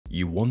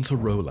You want a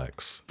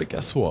Rolex, but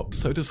guess what?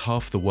 So does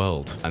half the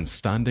world. And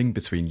standing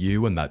between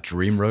you and that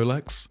dream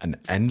Rolex, an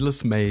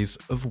endless maze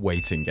of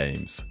waiting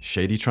games,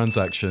 shady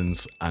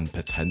transactions, and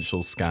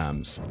potential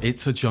scams.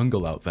 It's a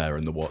jungle out there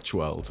in the watch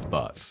world,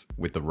 but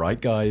with the right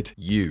guide,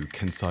 you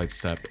can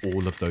sidestep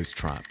all of those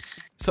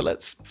traps. So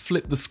let's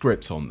flip the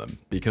script on them,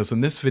 because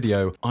in this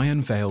video, I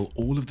unveil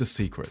all of the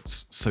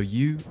secrets so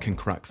you can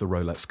crack the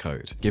Rolex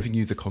code, giving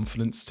you the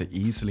confidence to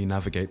easily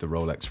navigate the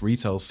Rolex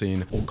retail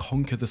scene or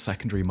conquer the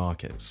secondary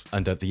markets.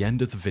 And at the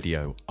end of the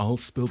video, I'll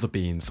spill the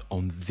beans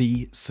on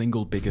the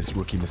single biggest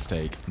rookie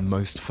mistake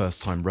most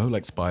first-time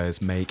Rolex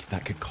buyers make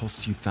that could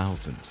cost you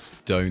thousands.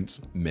 Don't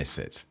miss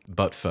it.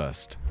 But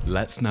first,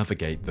 let's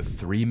navigate the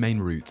three main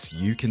routes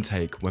you can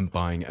take when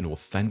buying an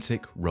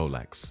authentic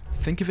Rolex.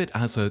 Think of it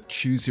as a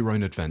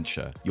choose-your-own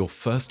adventure. Your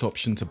first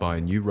option to buy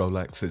a new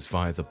Rolex is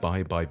via the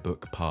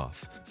buy-by-book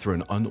path through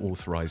an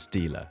unauthorized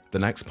dealer. The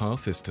next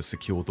path is to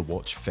secure the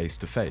watch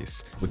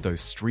face-to-face with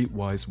those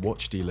streetwise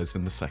watch dealers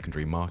in the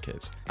secondary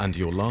market. And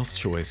your last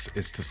choice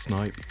is to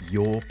snipe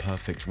your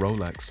perfect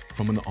Rolex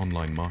from an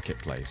online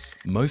marketplace.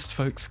 Most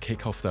folks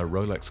kick off their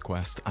Rolex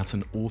quest at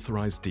an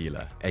authorized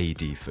dealer,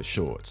 AD for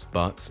short.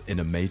 But in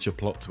a major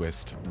plot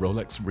twist,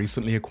 Rolex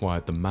recently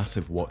acquired the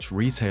massive watch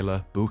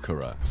retailer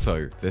Bucherer.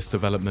 So this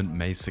development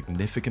may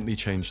significantly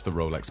change the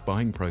Rolex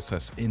buying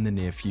process in the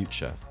near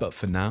future. But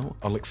for now,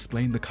 I'll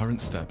explain the current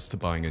steps to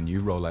buying a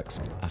new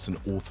Rolex at an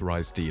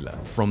authorized dealer.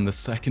 From the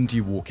second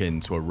you walk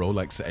into a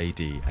Rolex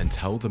AD and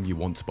tell them you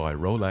want to buy a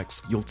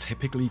Rolex, you'll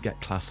typically get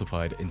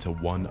classified into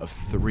one of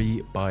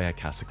three buyer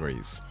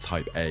categories.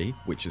 Type A,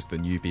 which is the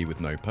newbie with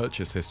no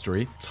purchase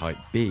history. Type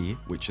B,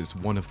 which is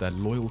one of their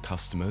loyal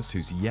customers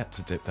who's yet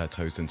to dip their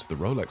toes into the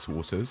Rolex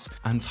waters.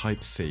 And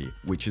Type C,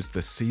 which is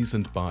the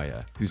seasoned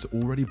buyer who's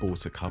already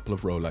bought a couple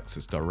of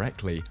Rolexes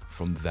directly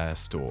from their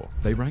store.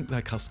 They rank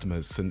their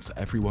customers since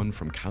everyone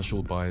from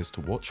casual buyers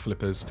to watch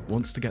flippers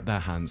wants to get their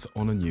hands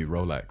on a new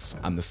Rolex.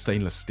 And the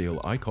stainless steel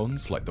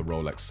icons like the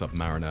Rolex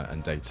Submariner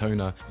and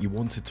Daytona you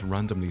wanted to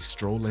randomly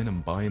stroll in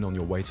and buy in on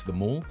your way to the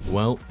mall?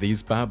 Well,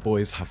 these bad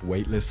boys have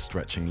waitlists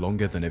stretching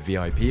longer than a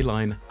VIP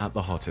line at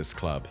the hottest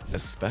club,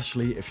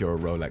 especially if you're a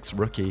Rolex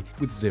rookie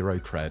with zero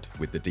cred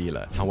with the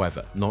dealer.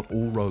 However, not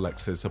all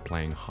Rolexes are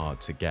playing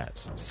hard to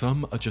get.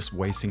 Some are just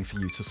waiting for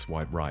you to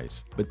swipe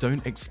right, but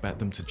don't expect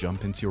them to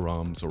jump into your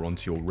arms or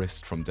onto your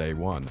wrist from day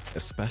one,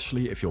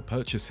 especially if your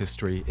purchase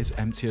history is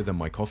emptier than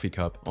my coffee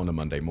cup on a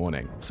Monday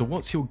morning. So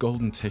what's your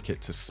golden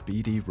ticket to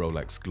speedy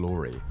Rolex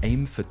glory?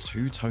 Aim for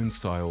two-tone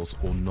styles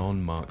or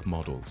non-mark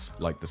models,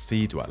 like the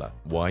Sea Dweller.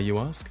 Why, you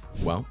ask?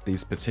 Well,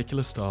 these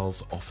particular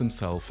styles often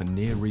sell for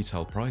near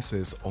retail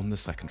prices on the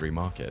secondary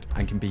market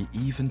and can be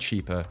even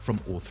cheaper from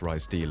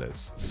authorized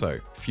dealers. So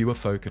fewer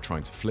folk are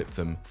trying to flip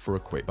them for a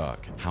quick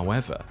buck.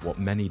 However, what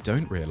many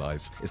don't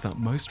realize is that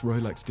most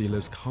Rolex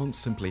dealers can't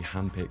simply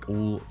handpick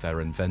all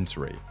their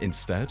inventory.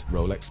 Instead,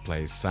 Rolex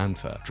plays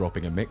Santa,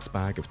 dropping a mixed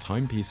bag of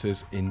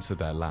timepieces into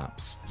their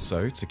laps.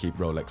 So to keep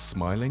Rolex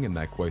smiling and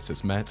their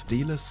quotas met,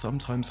 dealers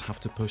sometimes have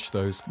to push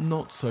those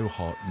not so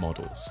hot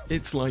models.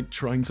 It's like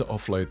trying to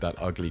offload that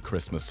ugly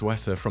Christmas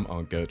sweater from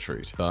Aunt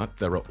Gertrude, but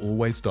there are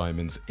always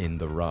diamonds in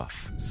the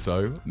rough.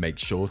 So make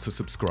sure to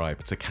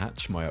subscribe to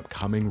catch my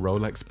upcoming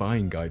Rolex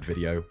buying guide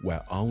video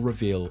where I'll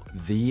reveal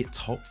the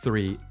top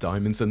 3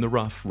 diamonds in the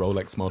rough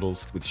Rolex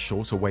models with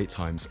shorter wait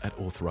times at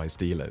authorized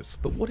dealers.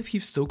 But what if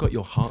you've still got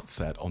your heart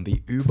set on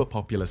the uber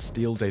popular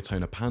steel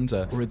Daytona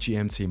Panda or a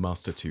GMT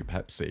Master 2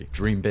 Pepsi?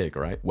 Dream big,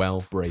 right?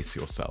 Well, brace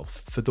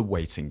yourself for the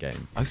waiting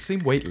game. I've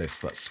seen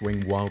waitlists that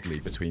swing wildly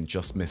between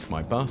just missed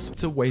my bus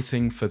to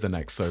waiting for the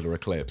next solar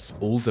eclipse,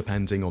 all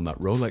depending on that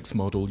Rolex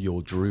model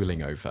you're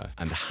drooling over.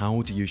 And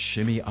how do you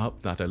shimmy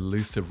up that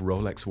elusive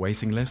Rolex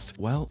waiting list?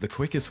 Well, the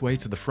quickest way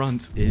to the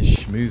front is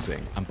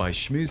schmoozing. And by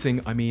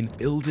schmoozing, I mean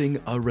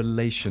building a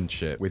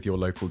relationship with your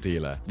local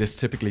dealer. This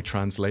typically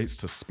translates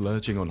to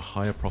splurging on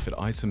higher profit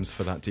items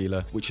for that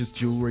dealer, which is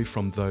jewelry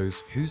from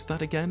those, who's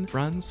that again,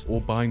 brands?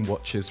 Or buying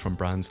watches from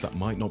brands that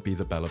might not be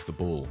the belle of the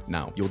ball.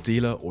 Now, your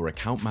dealer or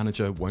account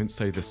manager won't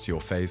say this to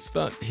your face,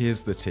 but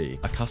here's the tea.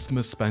 A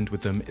customer's spend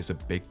with them is a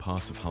big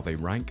part of how they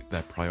rank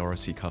their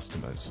priority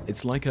customers.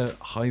 It's like a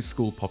high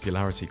school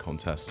popularity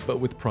contest, but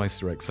with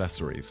pricier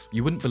accessories.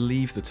 You wouldn't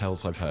believe the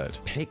tales I've heard.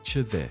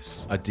 Picture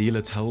this. A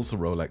dealer tells a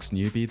Rolex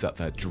newbie that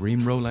their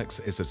dream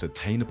Rolex is as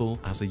attainable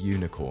as a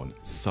unicorn,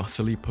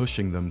 subtly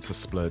pushing them to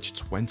splurge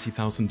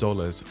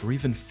 $20,000 or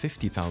even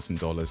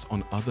 $50,000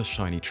 on other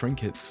shiny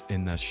trinkets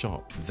in their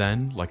shop.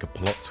 Then, like a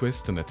plot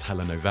twist in a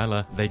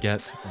telenovela, they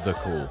get the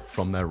call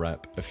from their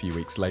rep a few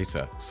weeks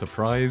later.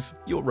 Surprise,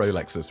 your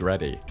Rolex is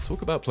ready.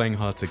 Talk about playing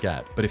hard to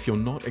get. But if you're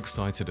not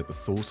excited at the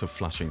thought of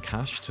flashing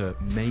cash to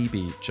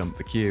maybe jump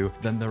the queue,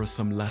 then there are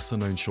some lesser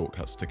known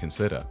shortcuts to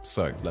consider.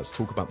 So let's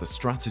talk about the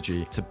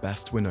strategy to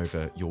best win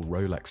over your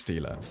Rolex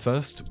dealer.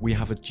 First, we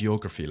have a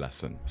geography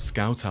lesson.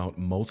 Scout out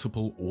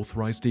multiple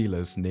authorized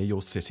dealers near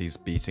your city's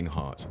beating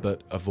heart,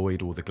 but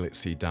avoid all the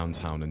glitzy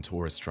downtown and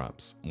tourist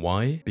traps.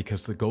 Why?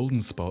 Because the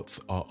golden spots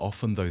are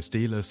often those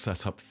dealers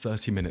set up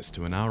 30 minutes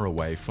to an hour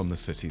away from the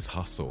city's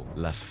hustle.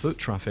 Less foot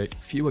traffic,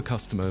 fewer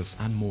customers,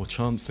 deals and more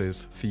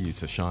chances for you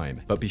to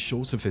shine. But be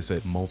sure to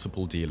visit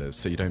multiple dealers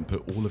so you don't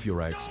put all of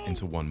your eggs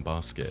into one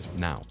basket.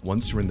 Now,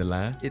 once you're in the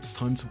lair, it's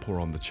time to pour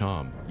on the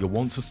charm. You'll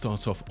want to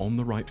start off on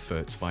the right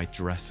foot by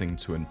dressing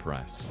to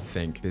impress.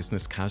 Think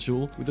business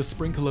casual with a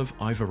sprinkle of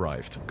 "I've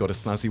arrived. Got a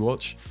snazzy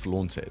watch?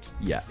 Flaunt it."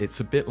 Yeah, it's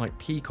a bit like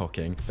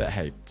peacocking, but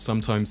hey,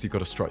 sometimes you've got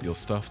to strut your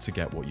stuff to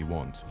get what you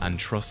want. And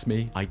trust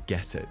me, I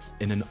get it.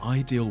 In an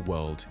ideal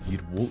world,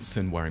 you'd waltz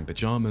in wearing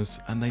pajamas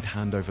and they'd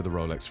hand over the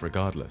Rolex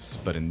regardless.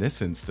 But in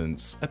this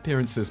instance,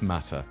 appearances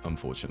matter,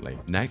 unfortunately.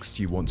 Next,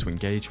 you want to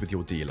engage with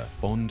your dealer.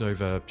 Bond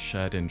over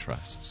shared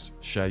interests.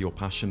 Share your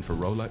passion for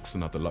Rolex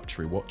and other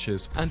luxury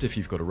watches, and if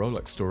you've got a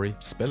Rolex story,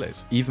 spill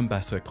it. Even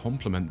better,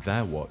 compliment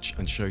their watch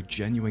and show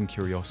genuine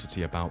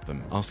curiosity about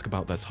them. Ask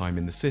about their time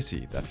in the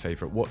city, their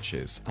favorite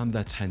watches, and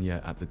their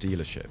tenure at the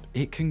dealership.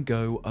 It can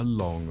go a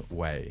long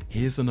way.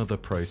 Here's another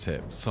pro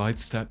tip: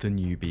 sidestep the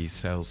newbie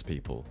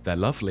salespeople. They're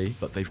lovely,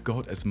 but they've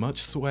got as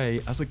much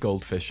sway as a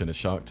goldfish in a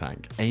shark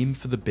tank. Aim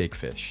for the big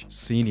fish,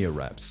 senior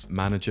reps,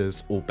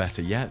 managers, or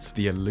better yet,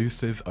 the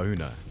elusive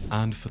owner.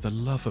 And for the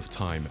love of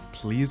time,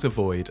 please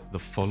avoid the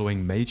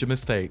following major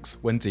mistakes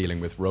when dealing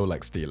with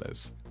Rolex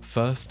dealers.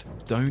 First,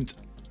 don't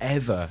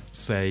ever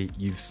say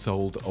you've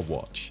sold a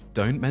watch.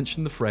 Don't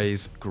mention the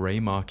phrase grey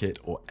market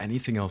or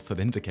anything else that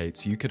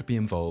indicates you could be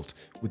involved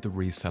with the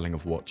reselling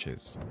of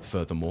watches.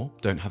 Furthermore,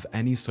 don't have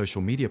any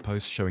social media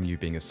posts showing you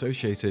being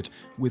associated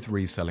with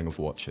reselling of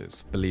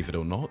watches. Believe it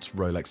or not,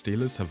 Rolex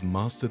dealers have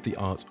mastered the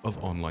art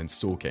of online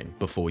stalking.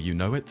 Before you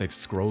know it, they've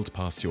scrolled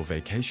past your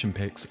vacation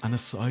pics and are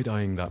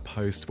side-eyeing that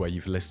post where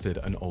you've listed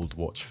an old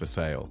watch for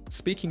sale.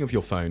 Speaking of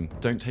your phone,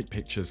 don't take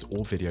pictures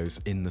or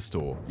videos in the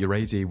store. Your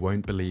AD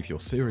won't believe you're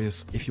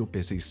serious if you're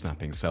busy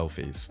snapping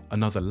selfies.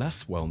 Another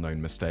less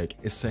well-known mistake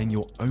is saying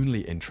you're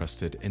only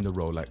interested in the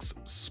Rolex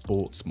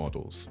sports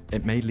models.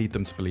 It may lead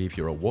them to believe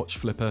you're a watch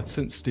flipper,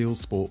 since steel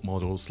sport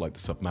models like the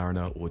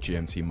Submariner or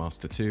GMT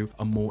Master 2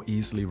 are more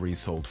easily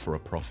resold for a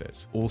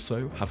profit.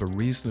 Also, have a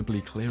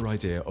reasonably clear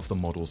idea of the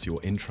models you're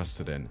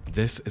interested in.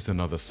 This is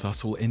another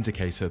subtle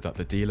indicator that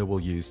the dealer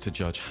will use to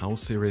judge how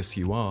serious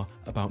you are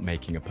about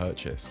making a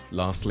purchase.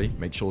 Lastly,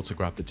 make sure to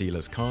grab the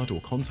dealer's card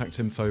or contact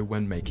info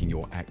when making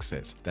your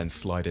exit. Then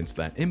slide into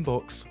their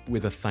inbox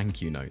with a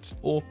thank you note,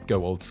 or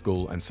go old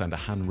school and send a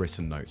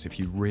handwritten note if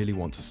you really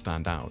want to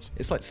stand out.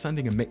 It's like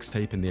sending a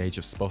mixtape in the age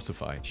of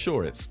Spotify.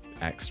 Sure, it's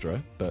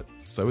extra, but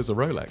so is a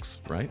Rolex,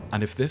 right?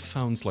 And if this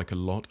sounds like a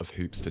lot of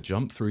hoops to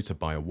jump through to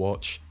buy a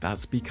watch,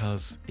 that's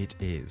because it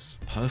is.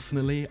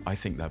 Personally, I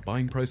think their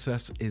buying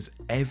process is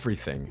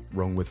everything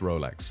wrong with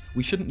Rolex.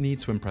 We shouldn't need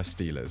to impress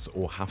dealers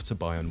or have to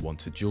buy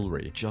unwanted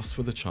jewelry just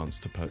for the chance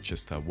to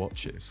purchase their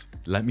watches.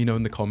 Let me know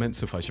in the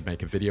comments if I should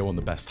make a video on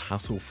the best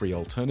hassle-free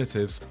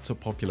alternatives to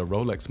popular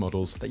Rolex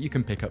models that you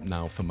can pick up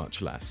now for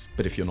much less.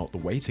 But if you're not the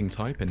waiting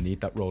type and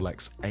need that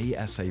Rolex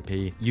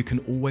ASAP, you can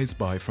always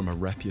buy from a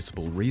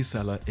reputable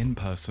reseller in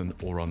person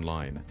or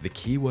online. The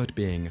keyword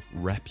being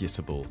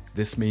reputable.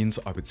 This means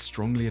I would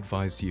strongly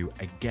advise you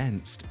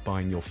against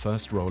buying your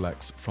first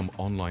Rolex from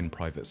online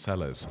private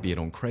sellers, be it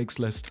on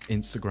Craigslist,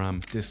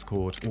 Instagram,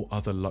 Discord, or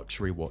other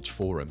luxury watch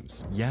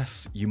forums.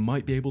 Yes, you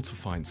might be able to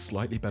find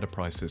slightly better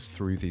prices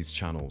through these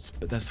channels,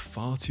 but there's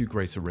far too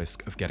great a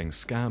risk of getting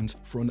scammed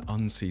for an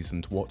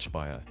unseasoned watch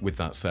buyer. With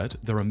that said,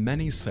 there are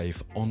many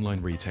safe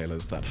online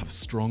retailers that have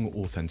strong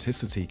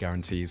authenticity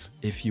guarantees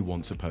if you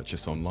want to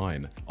purchase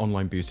online.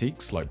 Online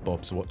boutiques like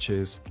Bob's Watches,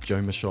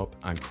 Joma Shop,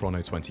 and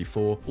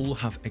Chrono24 all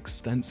have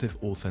extensive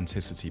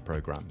authenticity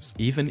programs.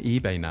 Even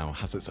eBay now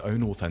has its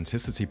own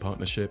authenticity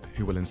partnership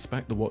who will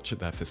inspect the watch at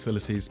their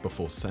facilities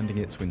before sending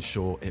it to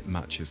ensure it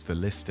matches the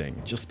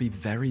listing. Just be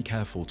very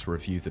careful to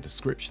review the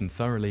description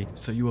thoroughly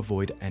so you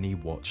avoid any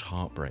watch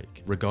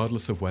heartbreak.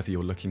 Regardless of whether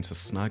you're looking to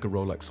snag a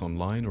Rolex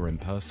online or in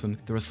person,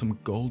 there are some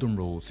golden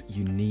rules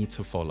you need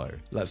to follow.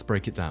 Let's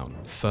break it down.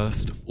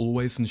 First,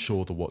 always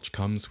ensure the watch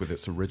comes with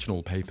its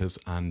original papers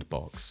and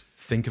box.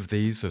 Think of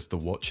these as the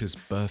watch's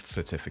birth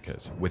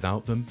certificate.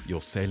 Without them,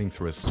 you're sailing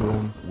through a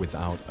storm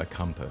without a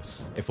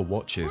compass. If a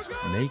watch is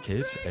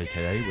naked,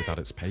 aka without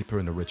its paper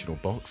and original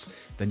box,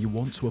 then you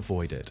want to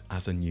avoid it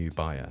as a new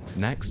buyer.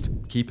 Next,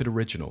 keep it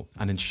original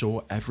and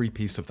ensure every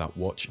piece of that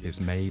watch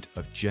is made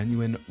of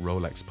genuine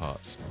Rolex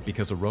parts,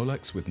 because a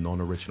Rolex with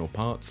non-original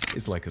parts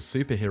is like a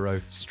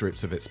superhero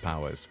stripped of its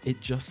powers. It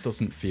just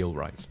doesn't feel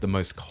right. The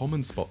most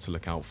common spot to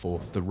look out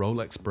for, the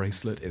Rolex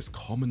bracelet is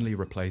commonly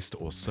replaced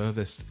or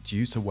serviced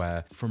due to wear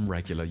from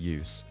regular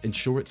use.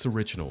 Ensure it's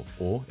original,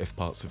 or if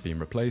parts have been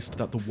replaced,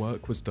 that the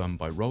work was done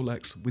by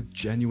Rolex with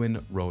genuine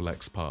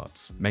Rolex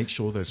parts. Make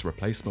sure those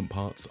replacement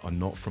parts are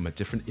not from a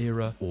different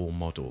era or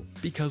model,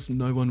 because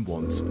no one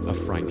wants a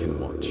Franken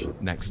watch.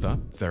 Next up,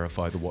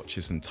 verify the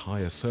watch's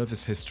entire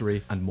service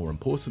history and, more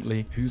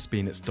importantly, who's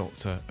been its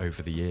doctor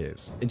over the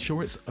years.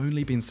 Ensure it's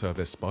only been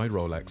serviced by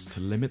Rolex to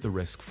limit the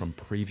risk from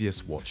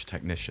previous watch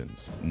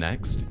technicians.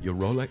 Next, your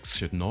Rolex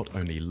should not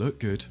only look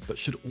good, but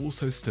should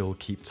also still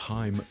keep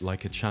time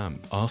like a champ.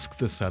 ask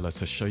the seller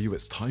to show you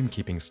its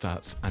timekeeping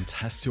stats and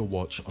test your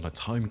watch on a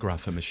time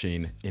grapher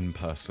machine in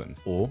person.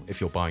 Or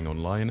if you're buying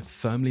online,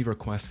 firmly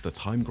request the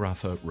time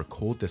grapher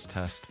record this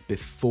test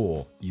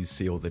before you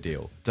seal the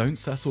deal. Don't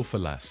settle for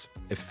less.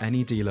 If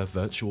any dealer,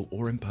 virtual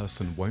or in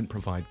person, won't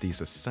provide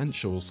these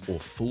essentials or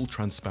full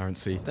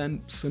transparency,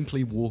 then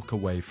simply walk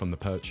away from the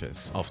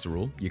purchase. After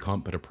all, you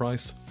can't put a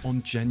price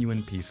on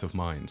genuine peace of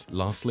mind.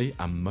 Lastly,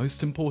 and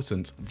most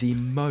important, the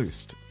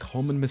most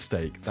common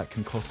mistake that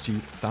can cost you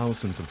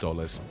thousands of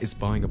dollars is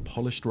buying a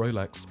polished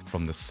Rolex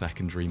from the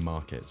secondary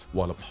market.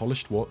 While a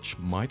polished watch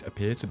might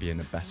appear to be in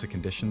a better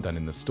condition than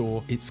in the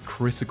store, it's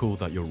critical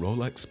that your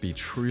Rolex be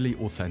truly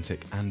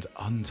authentic and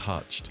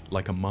untouched,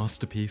 like a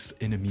masterpiece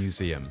in a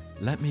museum.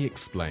 Let me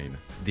explain.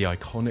 The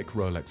iconic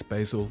Rolex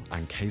bezel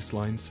and case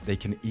lines, they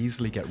can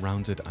easily get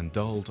rounded and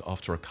dulled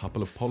after a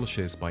couple of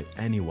polishes by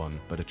anyone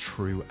but a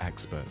true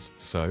expert.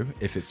 So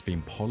if it's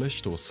been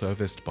polished or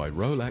serviced by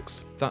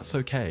Rolex, that's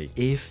okay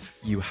if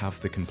you have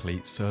the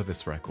complete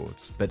service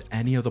records. But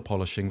any other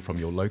polishing from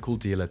your local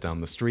dealer down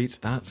the street,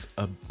 that's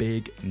a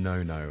big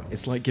no-no.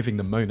 It's like giving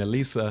the Mona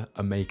Lisa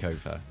a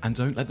makeover. And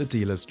don't let the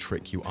dealers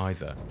trick you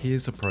either.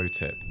 Here's a pro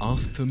tip.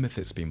 Ask them if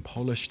it's been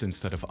polished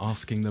instead of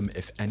asking them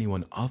if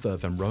anyone other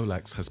than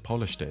Rolex has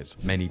polished it.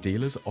 Many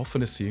dealers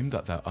often assume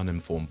that their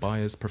uninformed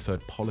buyers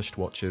preferred polished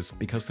watches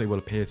because they will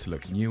appear to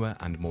look newer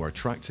and more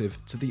attractive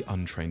to the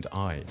untrained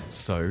eye.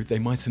 So they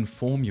might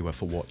inform you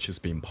if a watch has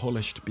been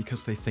polished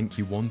because they think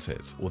you want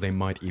it, or they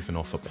might even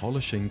offer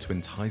polishing to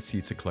entice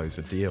you to close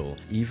a deal,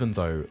 even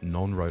though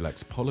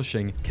non-Rolex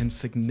polishing can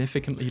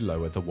significantly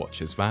lower the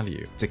watch's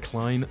value.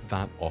 Decline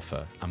that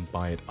offer and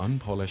buy it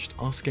unpolished,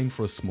 asking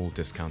for a small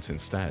discount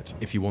instead.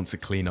 If you want to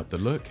clean up the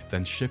look,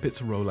 then ship it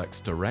to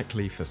Rolex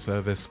directly for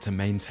service to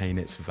maintain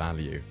its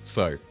value.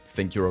 So,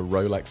 think you're a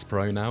Rolex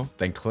pro now?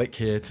 Then click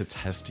here to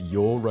test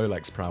your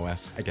Rolex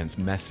prowess against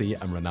Messi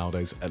and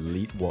Ronaldo's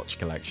elite watch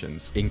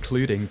collections,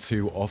 including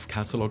 2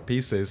 off-catalog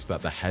pieces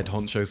that the head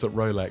honchos at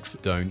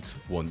Rolex don't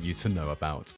want you to know about.